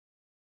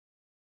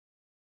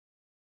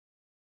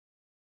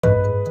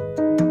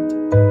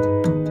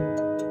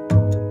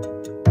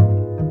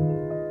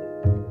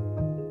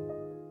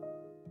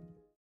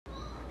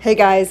Hey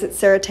guys, it's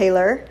Sarah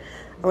Taylor.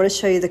 I want to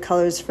show you the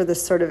colors for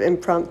this sort of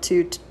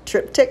impromptu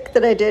triptych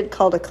that I did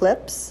called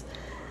Eclipse.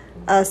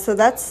 So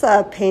that's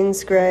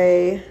Payne's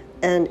Gray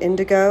and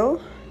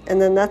Indigo,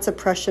 and then that's a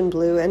Prussian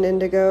Blue and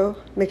Indigo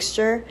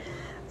mixture.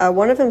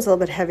 One of them's a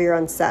little bit heavier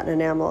on satin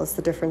enamel is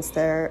the difference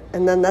there.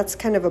 And then that's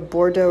kind of a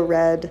Bordeaux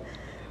red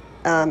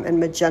and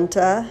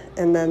magenta,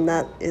 and then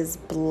that is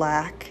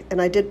black.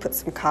 And I did put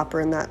some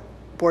copper in that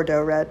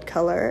Bordeaux red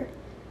color.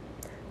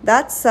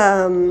 That's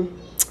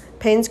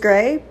Payne's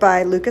Gray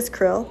by Lucas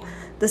Krill.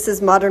 This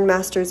is Modern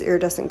Masters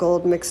Iridescent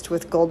Gold mixed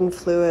with Golden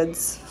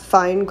Fluids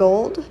Fine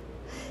Gold,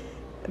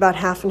 about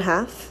half and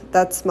half.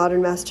 That's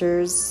Modern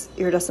Masters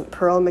Iridescent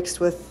Pearl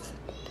mixed with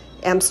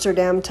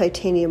Amsterdam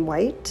Titanium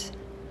White.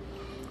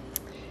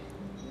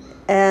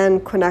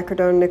 And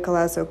Quinacridone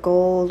Nicolazzo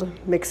Gold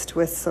mixed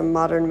with some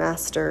Modern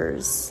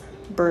Masters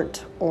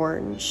Burnt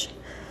Orange.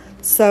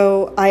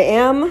 So I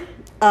am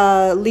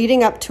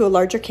leading up to a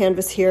larger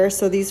canvas here.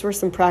 So these were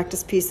some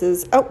practice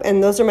pieces. Oh,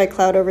 and those are my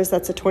cloud overs.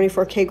 That's a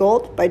 24K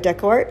Gold by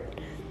DecoArt.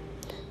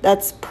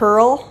 That's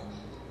Pearl,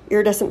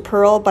 Iridescent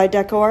Pearl by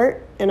DecoArt.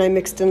 And I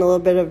mixed in a little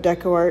bit of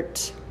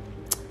DecoArt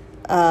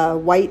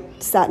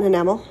white satin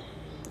enamel.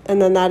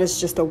 And then that is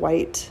just a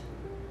white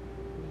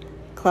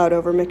cloud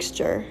over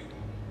mixture.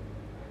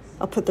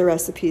 I'll put the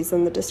recipes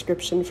in the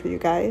description for you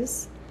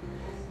guys.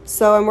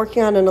 So I'm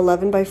working on an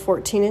 11 by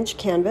 14 inch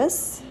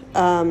canvas.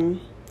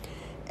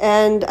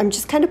 And I'm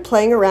just kind of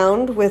playing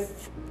around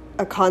with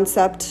a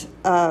concept,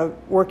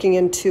 working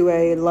into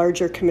a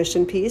larger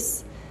commission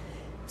piece.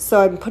 So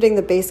I'm putting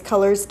the base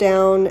colors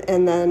down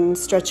and then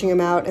stretching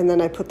them out, and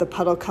then I put the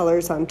puddle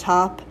colors on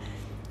top.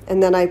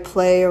 And then I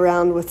play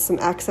around with some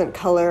accent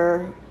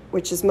color,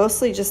 which is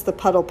mostly just the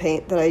puddle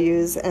paint that I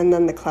use, and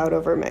then the cloud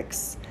over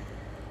mix.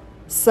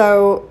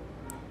 So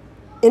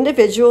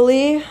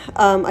individually,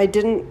 I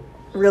did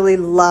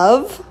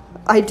love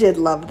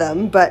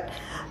them, but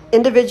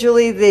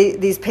individually,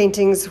 these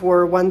paintings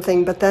were one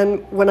thing, but then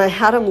when I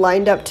had them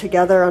lined up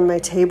together on my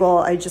table,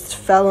 I just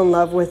fell in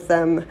love with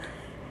them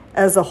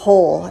as a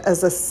whole,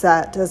 as a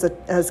set,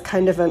 as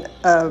kind of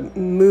a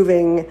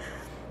moving,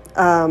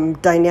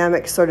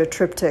 dynamic sort of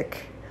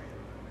triptych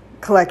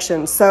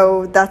collection.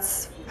 So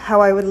that's how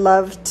I would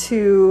love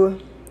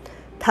to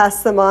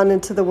pass them on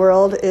into the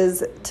world,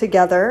 is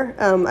together.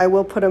 I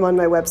will put them on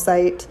my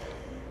website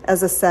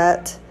as a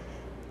set.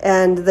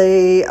 And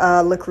they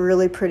look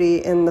really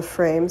pretty in the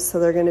frames, so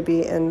they're going to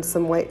be in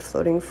some white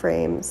floating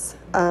frames.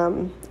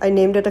 I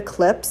named it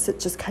Eclipse. It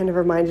just kind of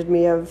reminded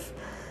me of,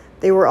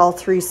 they were all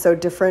three so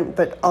different,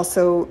 but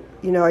also,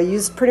 you know, I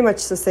used pretty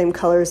much the same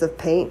colors of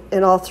paint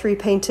in all three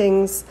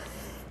paintings,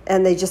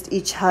 and they just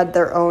each had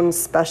their own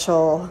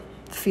special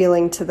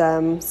feeling to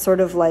them,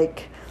 sort of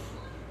like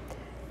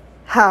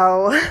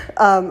how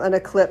an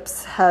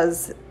eclipse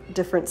has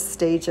different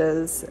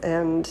stages,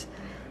 and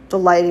the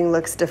lighting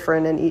looks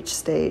different in each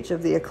stage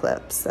of the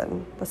eclipse,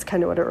 and that's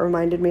kind of what it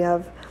reminded me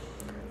of.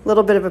 A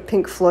little bit of a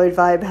Pink Floyd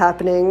vibe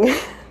happening.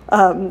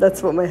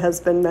 That's what my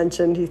husband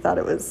mentioned. He thought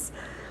it was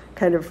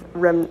kind of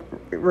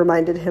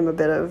reminded him a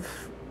bit of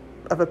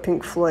a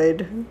Pink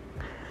Floyd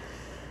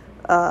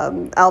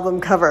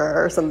album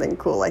cover or something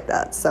cool like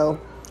that.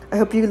 So I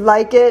hope you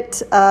like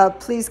it.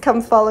 Please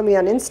come follow me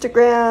on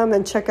Instagram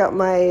and check out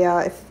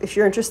my, if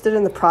you're interested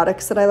in the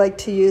products that I like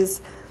to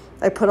use.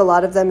 I put a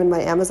lot of them in my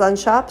Amazon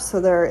shop,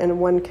 so they're in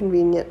one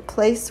convenient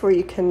place where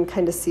you can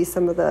kind of see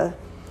some of the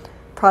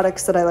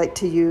products that I like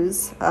to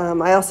use.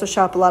 I also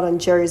shop a lot on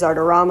Jerry's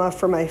Artorama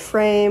for my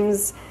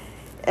frames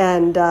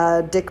and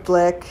Dick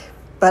Blick,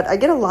 but I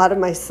get a lot of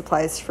my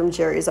supplies from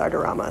Jerry's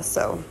Artorama,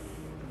 so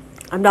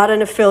I'm not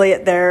an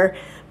affiliate there,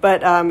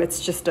 but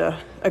it's just a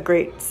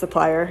great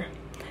supplier.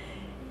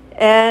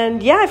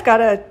 And yeah, I've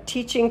got a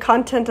teaching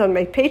content on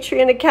my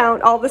Patreon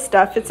account, all the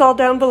stuff. It's all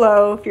down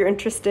below if you're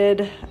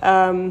interested.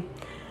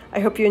 I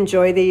hope you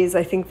enjoy these.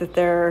 I think that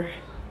they're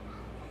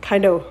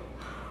kind of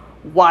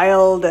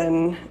wild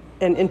and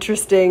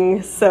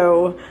interesting.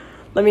 So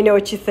let me know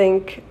what you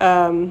think.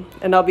 And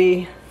I'll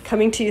be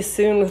coming to you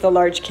soon with a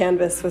large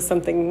canvas with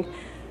something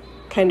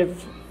kind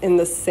of in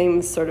the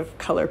same sort of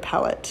color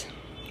palette.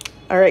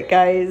 All right,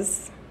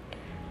 guys.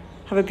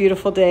 Have a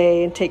beautiful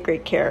day and take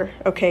great care.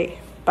 Okay,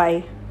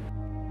 bye.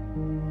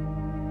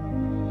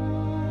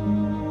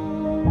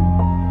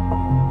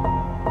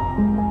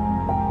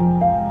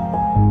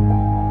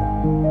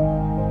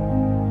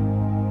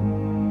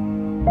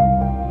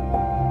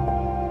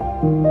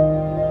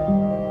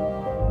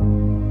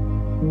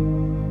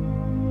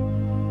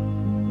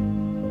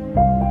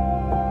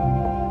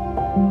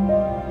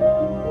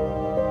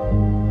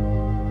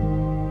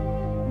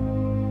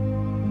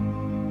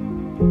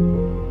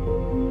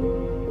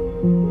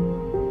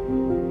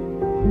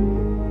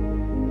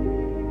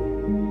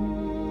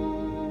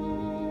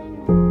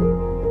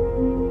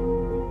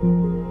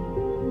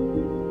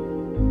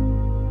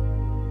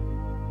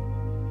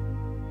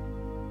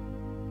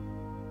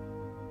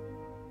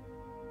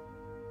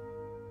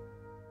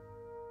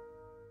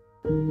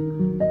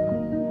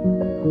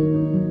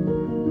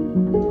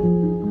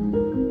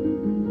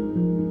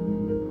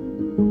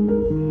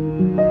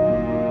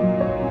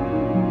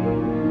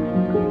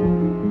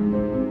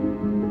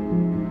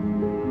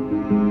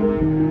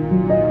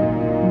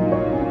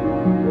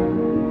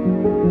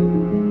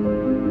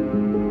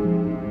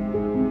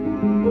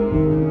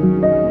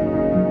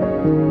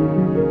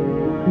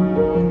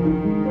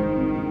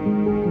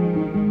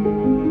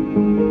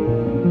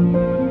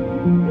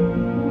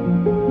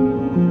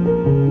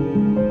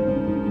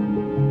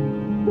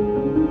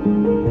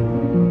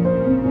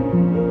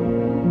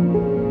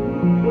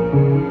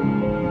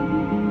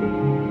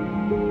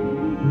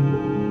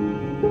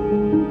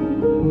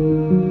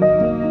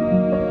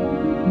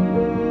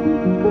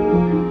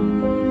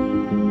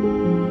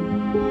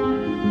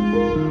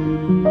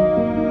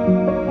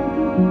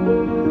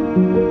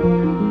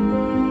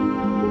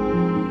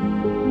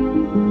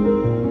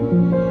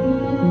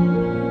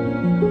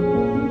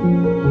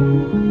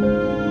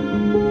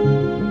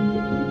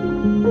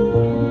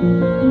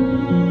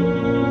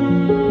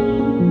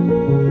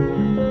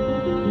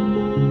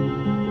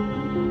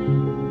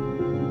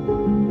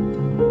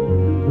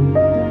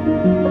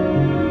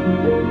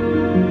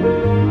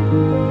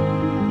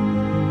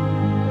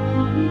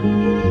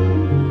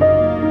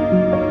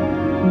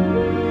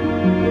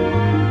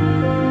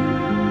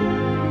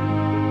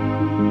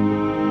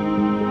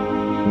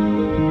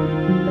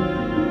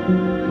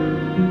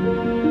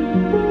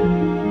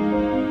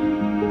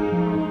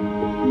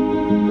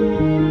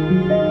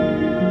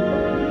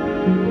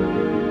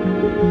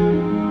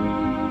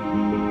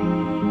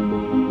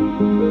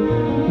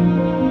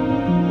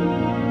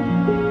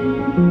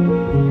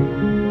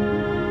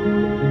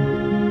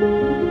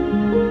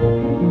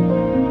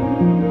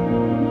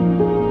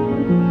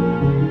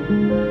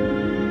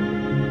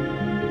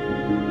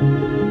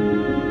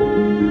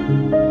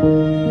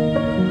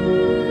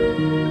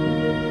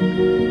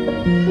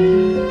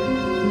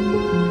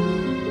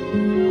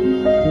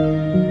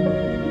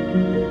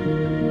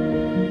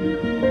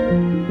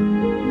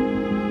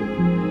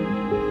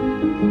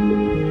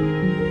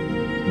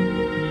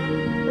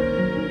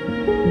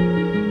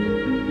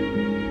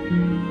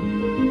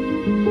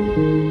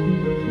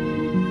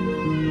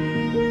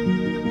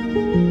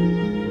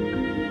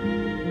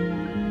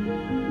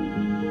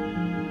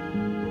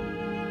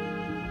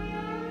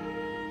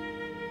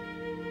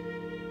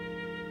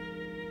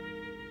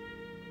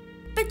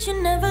 Bet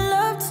you never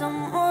loved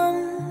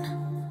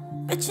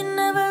someone. Bet you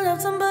never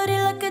loved somebody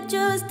like I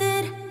just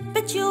did.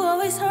 Bet you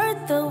always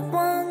hurt the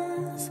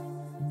ones.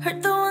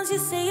 Hurt the ones you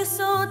say you're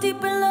so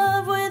deep in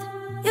love with.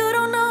 You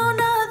don't know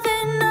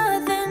nothing,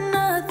 nothing,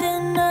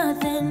 nothing,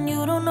 nothing.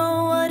 You don't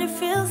know what it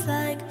feels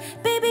like.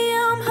 Baby,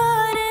 I'm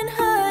hurting,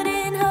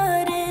 hurting,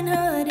 hurting,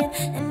 hurting.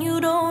 And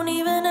you don't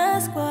even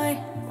ask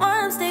why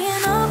I'm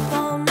staying up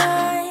all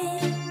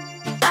night.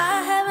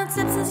 I haven't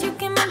slept since you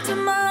came into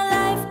my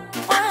life.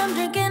 Why I'm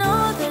drinking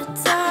all the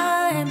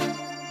time.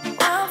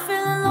 Why I'm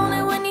feeling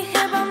lonely when you're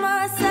here by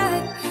my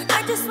side.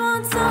 I just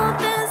want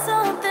something,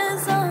 something,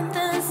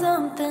 something,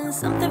 something,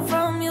 something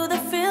from you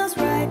that feels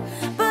right.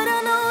 But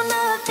I know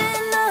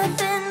nothing,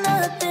 nothing,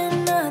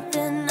 nothing,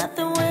 nothing,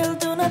 nothing will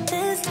do, not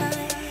this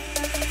time.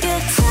 You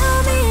tell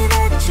me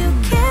that you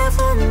care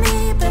for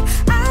me, but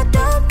I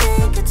don't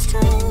think it's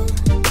true.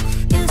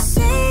 You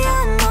say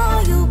I'm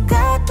all you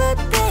got, but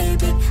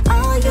baby,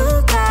 all you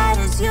got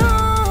is you.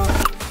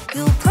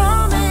 You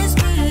promise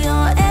me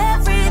you're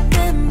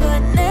everything, but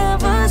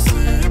never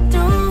see it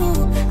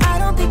through. I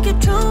don't think you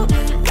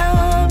truly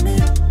love me.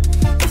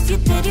 If you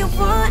did, you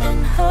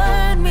wouldn't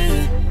hurt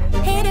me.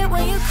 Hate it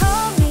when you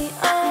call me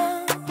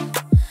up.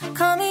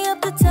 Call me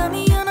up to tell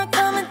me you're not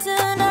coming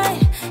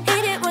tonight.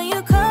 Hate it when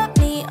you cut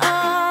me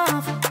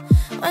off.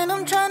 When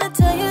I'm trying to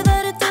tell you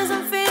that it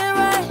doesn't feel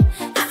right.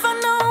 If I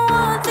know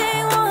one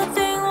thing, one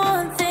thing,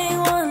 one thing,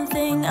 one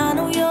thing, I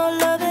know your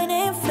loving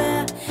ain't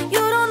fair. You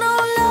don't know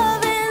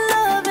loving,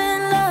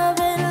 loving,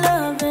 loving,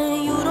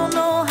 loving. You don't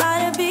know how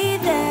to be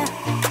there.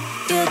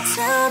 You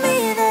tell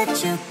me that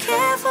you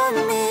care for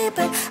me,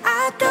 but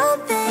I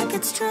don't think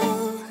it's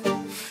true.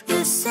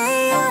 You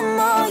say I'm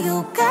all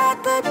you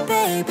got, but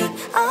baby,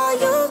 all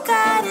you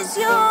got is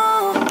you.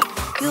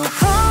 You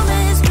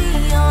promise me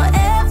you're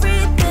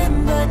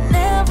everything, but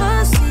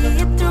never see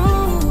it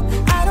through.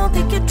 I don't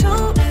think you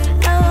truly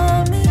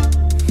love me.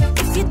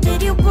 If you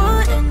did, you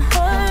wouldn't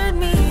hurt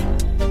me.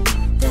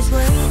 This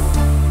way,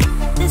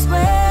 this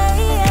way,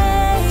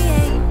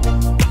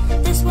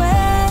 this way,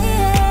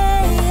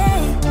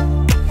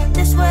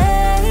 this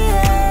way,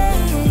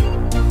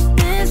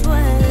 this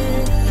way.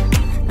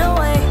 No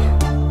way,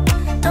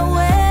 no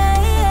way,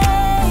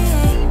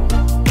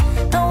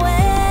 no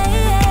way,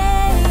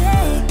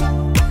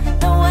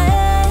 no way,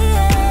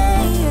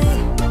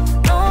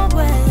 no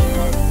way.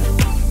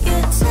 You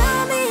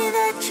tell me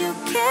that you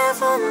care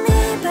for me,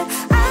 but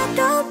I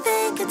don't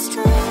think it's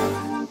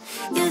true.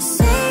 You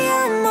say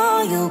I'm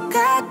all you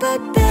got, but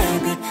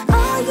baby,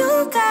 all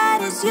you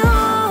got is you.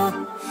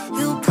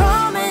 You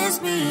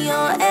promise me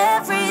you're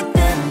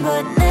everything,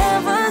 but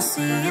never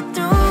see it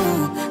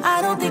through.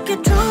 I don't think you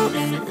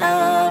truly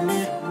love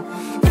me.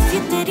 If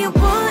you did, you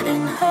would